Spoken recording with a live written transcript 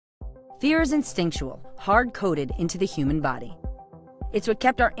Fear is instinctual, hard-coded into the human body. It's what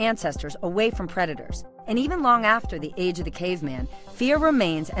kept our ancestors away from predators, and even long after the age of the caveman, fear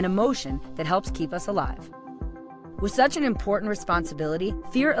remains an emotion that helps keep us alive. With such an important responsibility,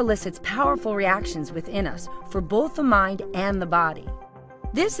 fear elicits powerful reactions within us for both the mind and the body.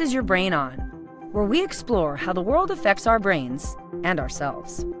 This is Your Brain On, where we explore how the world affects our brains and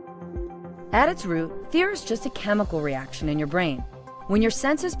ourselves. At its root, fear is just a chemical reaction in your brain. When your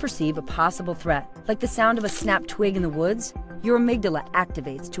senses perceive a possible threat, like the sound of a snapped twig in the woods, your amygdala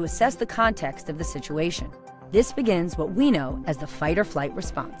activates to assess the context of the situation. This begins what we know as the fight or flight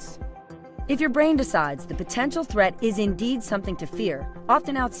response. If your brain decides the potential threat is indeed something to fear,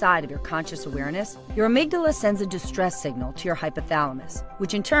 often outside of your conscious awareness, your amygdala sends a distress signal to your hypothalamus,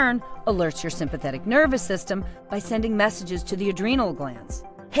 which in turn alerts your sympathetic nervous system by sending messages to the adrenal glands.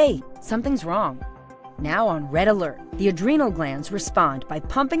 Hey, something's wrong. Now on red alert, the adrenal glands respond by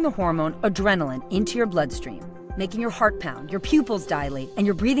pumping the hormone adrenaline into your bloodstream, making your heart pound, your pupils dilate, and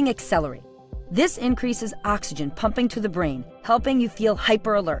your breathing accelerate. This increases oxygen pumping to the brain, helping you feel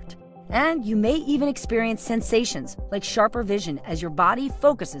hyper alert. And you may even experience sensations like sharper vision as your body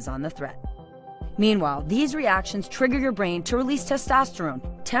focuses on the threat. Meanwhile, these reactions trigger your brain to release testosterone,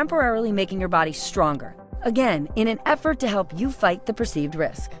 temporarily making your body stronger, again, in an effort to help you fight the perceived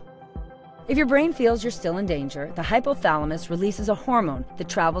risk. If your brain feels you're still in danger, the hypothalamus releases a hormone that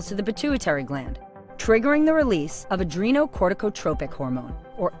travels to the pituitary gland, triggering the release of adrenocorticotropic hormone,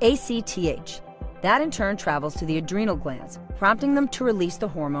 or ACTH. That in turn travels to the adrenal glands, prompting them to release the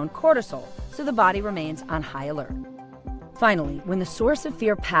hormone cortisol, so the body remains on high alert. Finally, when the source of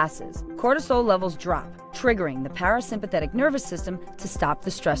fear passes, cortisol levels drop, triggering the parasympathetic nervous system to stop the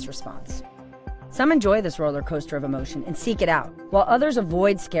stress response. Some enjoy this roller coaster of emotion and seek it out, while others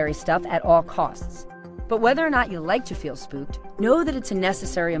avoid scary stuff at all costs. But whether or not you like to feel spooked, know that it's a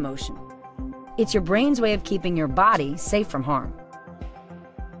necessary emotion. It's your brain's way of keeping your body safe from harm.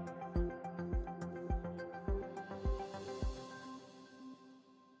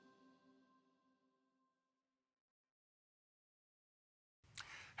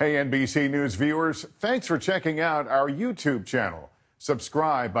 Hey, NBC News viewers, thanks for checking out our YouTube channel.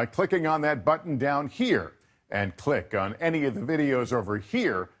 Subscribe by clicking on that button down here and click on any of the videos over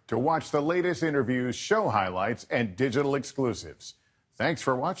here to watch the latest interviews, show highlights, and digital exclusives. Thanks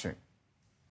for watching.